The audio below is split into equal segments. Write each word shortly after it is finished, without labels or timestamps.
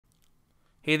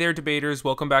Hey there debaters,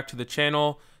 welcome back to the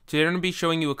channel. Today I'm going to be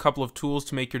showing you a couple of tools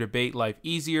to make your debate life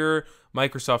easier: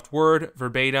 Microsoft Word,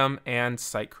 Verbatim, and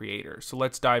Cite Creator. So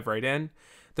let's dive right in.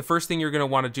 The first thing you're going to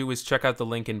want to do is check out the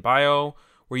link in bio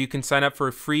where you can sign up for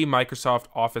a free Microsoft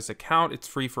Office account. It's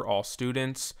free for all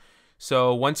students.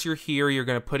 So once you're here, you're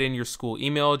going to put in your school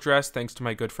email address. Thanks to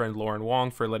my good friend Lauren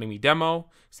Wong for letting me demo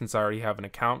since I already have an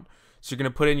account. So you're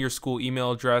going to put in your school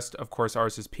email address. Of course,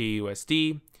 ours is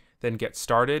PUSD. Then get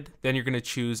started. Then you're going to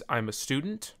choose I'm a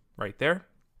student right there.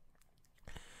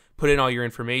 Put in all your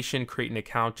information, create an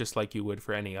account just like you would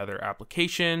for any other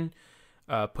application.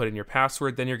 Put in your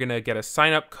password. Then you're going to get a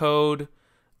sign up code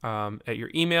at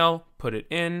your email. Put it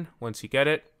in once you get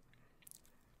it.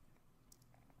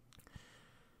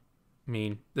 I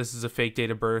mean, this is a fake date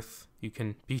of birth. You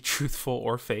can be truthful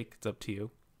or fake. It's up to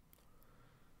you.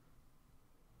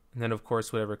 And then, of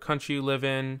course, whatever country you live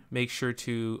in, make sure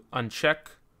to uncheck.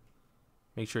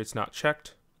 Make sure it's not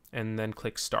checked, and then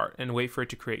click start and wait for it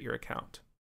to create your account.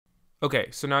 Okay,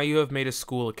 so now you have made a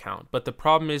school account, but the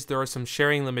problem is there are some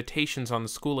sharing limitations on the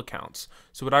school accounts.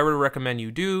 So what I would recommend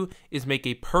you do is make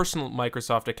a personal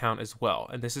Microsoft account as well,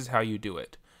 and this is how you do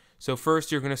it. So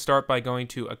first you're going to start by going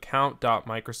to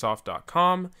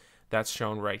account.microsoft.com. That's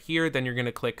shown right here. Then you're going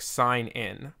to click sign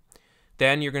in.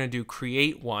 Then you're going to do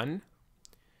create one.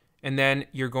 And then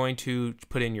you're going to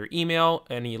put in your email,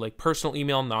 any like personal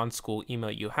email, non-school email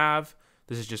you have.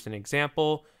 This is just an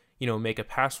example. Make a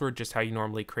password just how you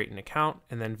normally create an account,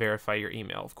 and then verify your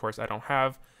email. Of course, I don't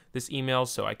have this email,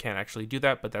 so I can't actually do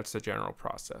that, but that's the general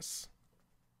process.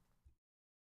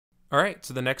 All right,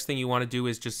 so the next thing you want to do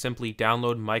is just simply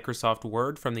download Microsoft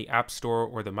Word from the App Store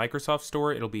or the Microsoft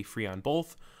Store. It'll be free on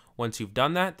both. Once you've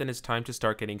done that, then it's time to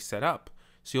start getting set up.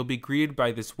 So you'll be greeted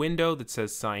by this window that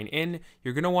says sign in.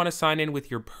 You're going to want to sign in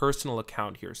with your personal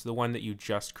account here, so the one that you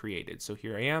just created. So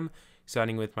here I am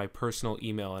signing with my personal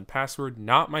email and password,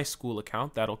 not my school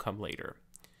account. That'll come later.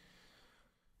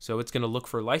 So it's going to look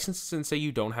for licenses and say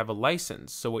you don't have a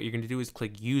license. So what you're going to do is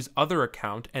click use other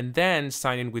account and then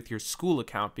sign in with your school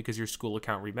account, because your school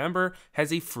account, remember,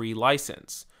 has a free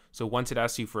license. So once it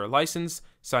asks you for a license,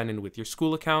 sign in with your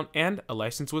school account, and a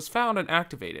license was found and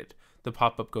activated. The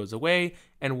pop-up goes away,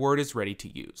 and Word is ready to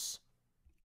use.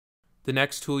 The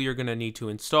next tool you're going to need to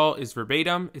install is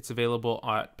Verbatim. It's available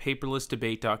at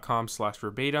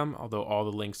paperlessdebate.com/verbatim, although all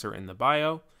the links are in the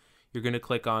bio. You're going to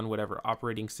click on whatever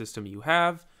operating system you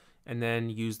have, and then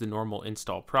use the normal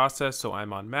install process. So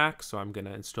I'm on Mac, so I'm going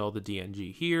to install the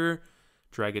DNG here,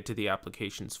 drag it to the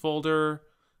applications folder,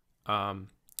 and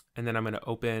then I'm going to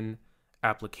open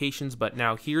applications. But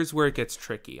now here's where it gets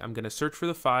tricky. I'm going to search for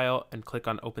the file and click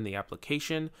on open the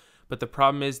application, but the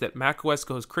problem is that macOS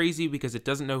goes crazy because it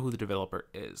doesn't know who the developer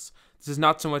is. This is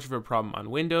not so much of a problem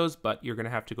on Windows, but you're going to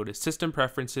have to go to System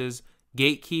Preferences,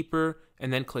 Gatekeeper,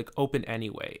 and then click Open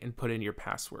Anyway and put in your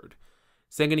password.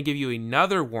 It's then going to give you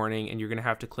another warning, and you're going to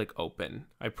have to click Open.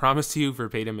 I promise you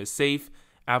Verbatim is safe.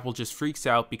 Apple just freaks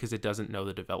out because it doesn't know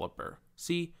the developer.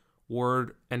 See,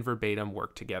 Word and Verbatim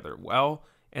work together well,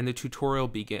 and the tutorial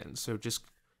begins. So just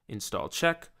install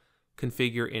check,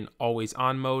 configure in always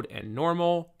on mode and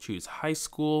normal, choose high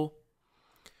school,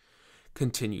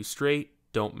 continue straight,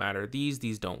 don't matter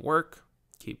these don't work,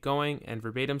 keep going, and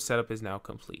Verbatim setup is now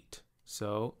complete.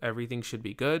 So everything should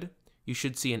be good. You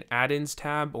should see an add-ins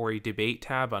tab or a debate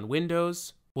tab on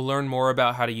Windows. We'll learn more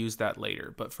about how to use that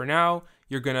later, but for now,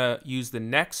 you're gonna use the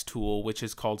next tool, which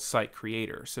is called Cite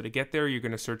Creator. So to get there, you're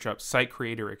gonna search up Cite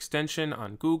Creator extension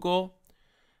on Google.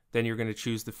 Then you're going to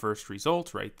choose the first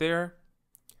result right there.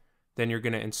 Then you're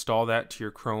going to install that to your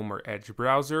Chrome or Edge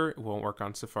browser. It won't work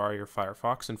on Safari or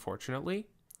Firefox, unfortunately.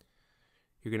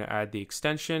 You're going to add the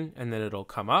extension, and then it'll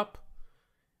come up.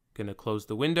 Going to close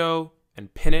the window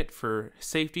and pin it for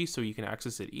safety so you can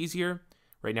access it easier.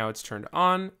 Right now it's turned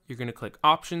on. You're going to click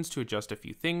Options to adjust a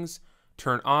few things.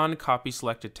 Turn on Copy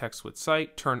Selected Text with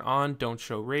Cite. Turn on Don't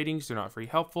Show Ratings. They're not very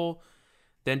helpful.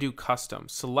 Then do Custom.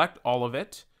 Select all of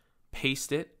it.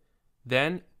 Paste it.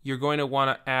 Then you're going to want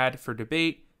to add for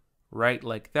debate, right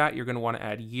like that. You're going to want to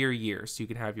add year. So you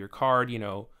can have your card,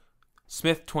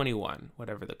 Smith 21,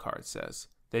 whatever the card says.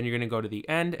 Then you're going to go to the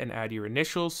end and add your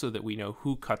initials so that we know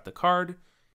who cut the card.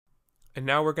 And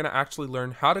now we're going to actually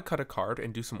learn how to cut a card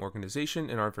and do some organization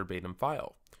in our Verbatim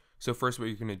file. So first what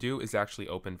you're going to do is actually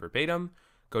open Verbatim,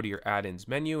 go to your add-ins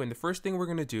menu, and the first thing we're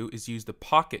going to do is use the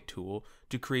Pocket tool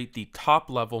to create the top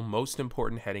level most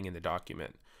important heading in the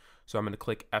document. So I'm going to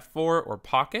click F4 or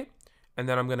Pocket, and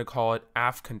then I'm going to call it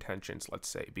AF Contentions, let's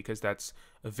say, because that's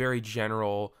a very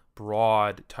general,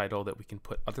 broad title that we can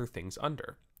put other things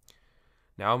under.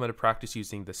 Now I'm going to practice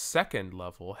using the second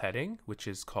level heading, which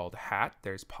is called Hat.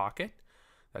 There's Pocket.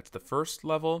 That's the first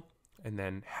level. And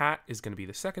then hat is going to be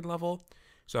the second level.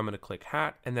 So I'm going to click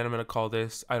hat, and then I'm going to call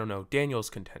this, I don't know, Daniel's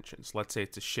contentions. Let's say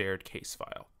it's a shared case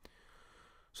file.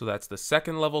 So that's the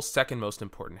second level, second most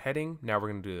important heading. Now we're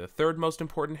going to do the third most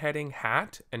important heading,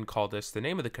 hat, and call this the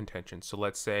name of the contention. So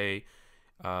let's say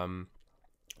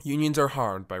unions are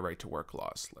harmed by right to work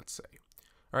laws, let's say.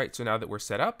 All right, so now that we're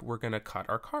set up, we're going to cut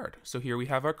our card. So here we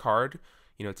have our card.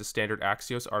 You know, it's a standard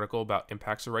Axios article about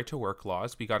impacts of right to work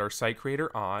laws. We got our site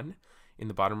creator on. In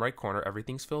the bottom right corner,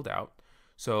 everything's filled out.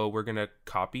 So we're going to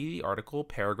copy the article,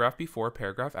 paragraph before,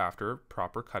 paragraph after,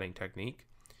 proper cutting technique.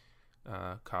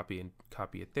 Copy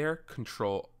it there.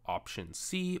 Control Option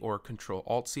C or Control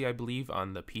Alt C, I believe,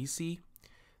 on the PC.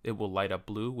 It will light up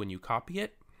blue when you copy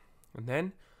it. And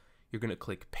then you're going to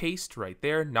click paste right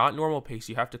there. Not normal paste,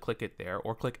 you have to click it there,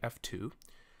 or click F2.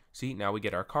 See, now we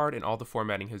get our card and all the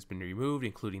formatting has been removed,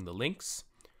 including the links.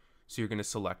 So you're going to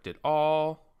select it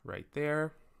all right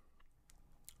there.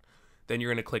 Then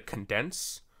you're going to click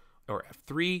condense or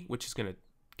F3, which is going to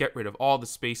get rid of all the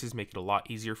spaces, make it a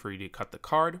lot easier for you to cut the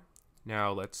card.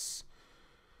 Now let's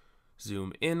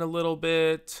zoom in a little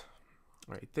bit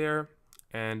right there.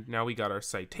 And now we got our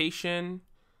citation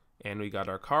and we got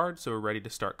our card. So we're ready to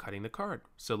start cutting the card.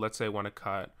 So let's say I want to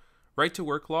cut right to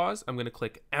work laws. I'm going to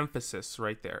click emphasis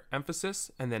right there,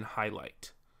 emphasis, and then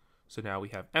highlight. So now we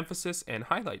have emphasis and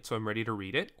highlight. So I'm ready to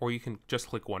read it, or you can just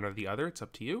click one or the other. It's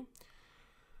up to you.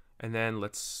 And then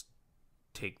let's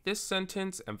take this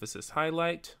sentence, emphasis,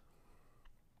 highlight,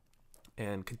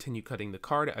 and continue cutting the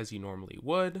card as you normally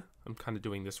would. I'm kind of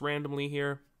doing this randomly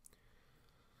here.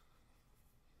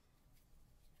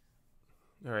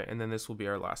 All right, and then this will be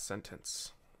our last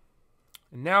sentence.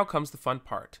 And now comes the fun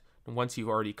part. And once you've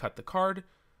already cut the card,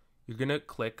 you're going to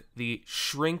click the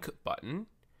shrink button,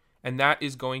 and that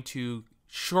is going to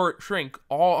shrink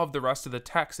all of the rest of the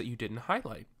text that you didn't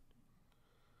highlight.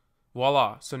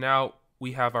 Voila. So now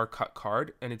we have our cut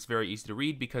card, and it's very easy to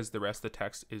read because the rest of the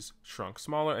text is shrunk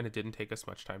smaller and it didn't take us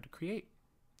much time to create.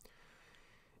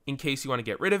 In case you want to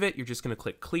get rid of it, you're just going to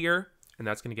click clear, and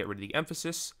that's going to get rid of the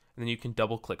emphasis. And then you can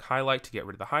double click highlight to get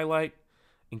rid of the highlight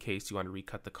in case you want to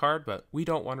recut the card, but we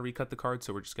don't want to recut the card,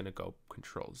 so we're just going to go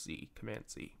Control Z, Command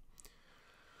Z.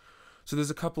 So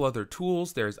there's a couple other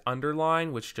tools. There's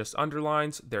underline, which just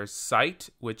underlines. There's cite,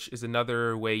 which is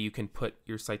another way you can put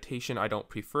your citation. I don't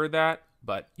prefer that,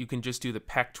 but you can just do the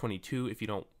PEC 22 if you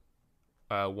don't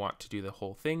want to do the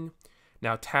whole thing.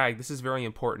 Now tag, this is very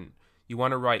important. You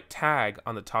want to write tag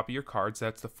on the top of your cards.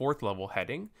 That's the fourth level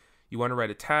heading. You want to write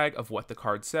a tag of what the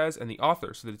card says and the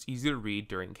author so that it's easy to read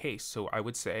during case. So I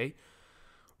would say,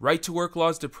 right to work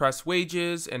laws depress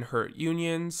wages and hurt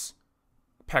unions.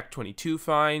 PEC 22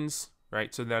 fines,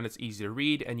 right? So then it's easy to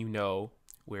read and you know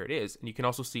where it is. And you can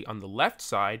also see on the left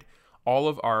side, all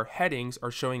of our headings are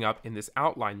showing up in this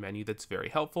outline menu that's very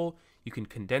helpful. You can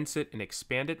condense it and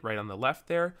expand it right on the left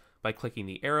there by clicking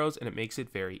the arrows, and it makes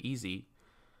it very easy.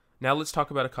 Now let's talk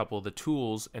about a couple of the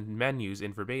tools and menus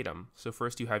in Verbatim. So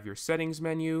first you have your settings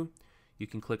menu. You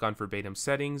can click on Verbatim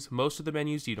settings. Most of the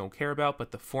menus you don't care about,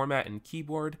 but the format and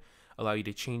keyboard allow you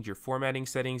to change your formatting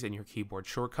settings and your keyboard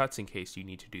shortcuts in case you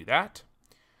need to do that.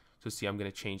 So see, I'm going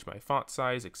to change my font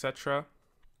size, etc.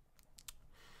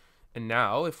 And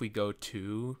now if we go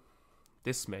to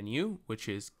this menu, which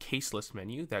is case list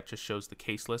menu, that just shows the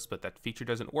case list, but that feature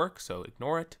doesn't work, so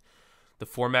ignore it. The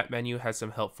format menu has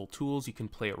some helpful tools. You can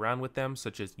play around with them,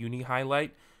 such as uni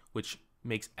highlight, which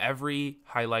makes every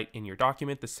highlight in your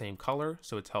document the same color.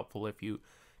 So it's helpful if you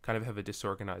kind of have a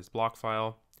disorganized block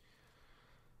file.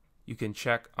 You can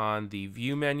check on the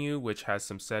view menu, which has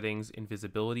some settings in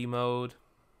visibility mode.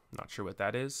 Not sure what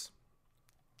that is.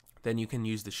 Then you can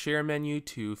use the share menu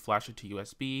to flash it to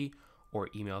USB or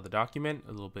email the document.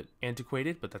 A little bit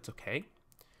antiquated, but that's okay.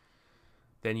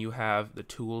 Then you have the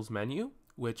tools menu,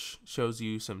 which shows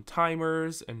you some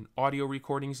timers and audio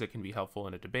recordings that can be helpful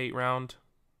in a debate round.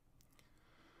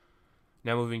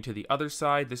 Now moving to the other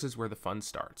side, this is where the fun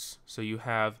starts. So you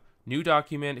have new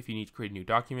document if you need to create a new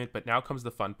document, but now comes the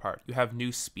fun part. You have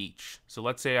new speech. So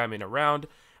let's say I'm in a round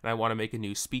and I want to make a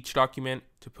new speech document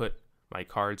to put my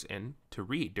cards in to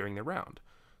read during the round.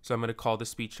 So I'm going to call the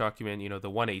speech document, the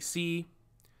 1AC.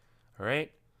 All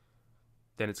right.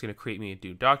 Then it's going to create me a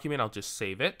new document. I'll just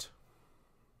save it.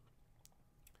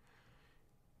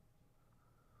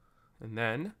 And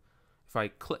then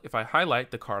if I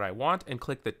highlight the card I want and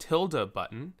click the tilde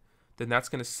button, then that's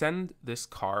going to send this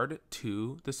card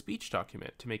to the speech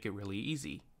document to make it really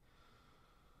easy.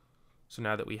 So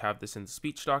now that we have this in the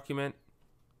speech document,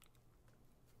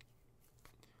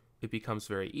 it becomes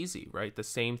very easy, right? The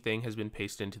same thing has been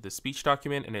pasted into the speech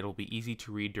document and it'll be easy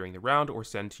to read during the round or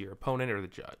send to your opponent or the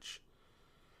judge.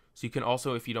 So you can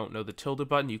also, if you don't know the tilde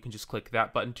button, you can just click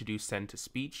that button to do send to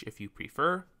speech if you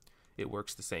prefer. It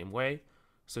works the same way.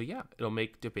 So yeah, it'll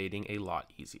make debating a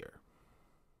lot easier.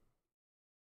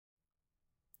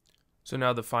 So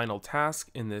now the final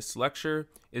task in this lecture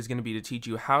is going to be to teach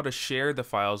you how to share the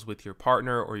files with your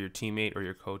partner or your teammate or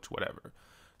your coach, whatever.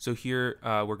 So here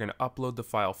we're going to upload the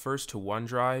file first to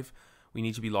OneDrive. We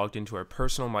need to be logged into our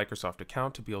personal Microsoft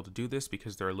account to be able to do this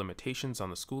because there are limitations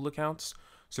on the school accounts.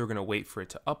 So we're going to wait for it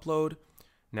to upload.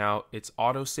 Now it's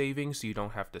auto-saving, so you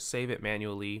don't have to save it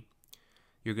manually.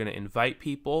 You're going to invite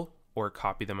people or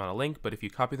copy them on a link, but if you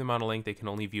copy them on a link, they can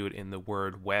only view it in the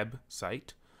Word web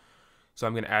site. So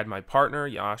I'm going to add my partner,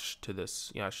 Yash, to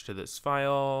this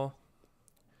file.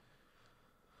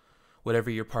 Whatever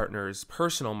your partner's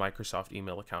personal Microsoft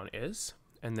email account is.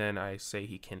 And then I say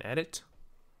he can edit.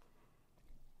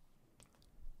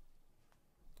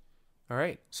 All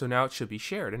right, so now it should be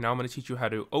shared. And now I'm going to teach you how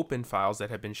to open files that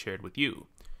have been shared with you.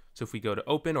 So if we go to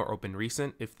open or open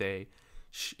recent,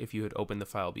 if you had opened the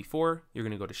file before, you're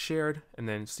going to go to shared and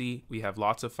then see we have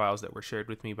lots of files that were shared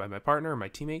with me by my partner or my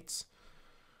teammates.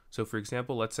 So for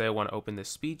example, let's say I want to open this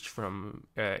speech from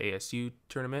ASU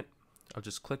tournament. I'll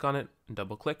just click on it and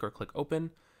double click or click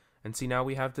open and see now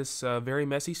we have this very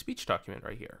messy speech document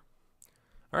right here.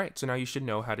 All right, so now you should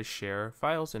know how to share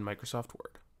files in Microsoft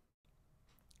Word.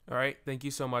 All right, thank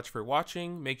you so much for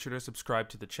watching. Make sure to subscribe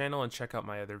to the channel and check out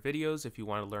my other videos if you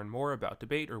want to learn more about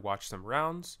debate or watch some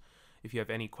rounds. If you have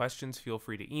any questions, feel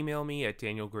free to email me at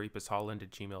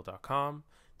danielgarepis@gmail.com.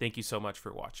 Thank you so much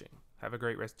for watching. Have a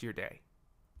great rest of your day.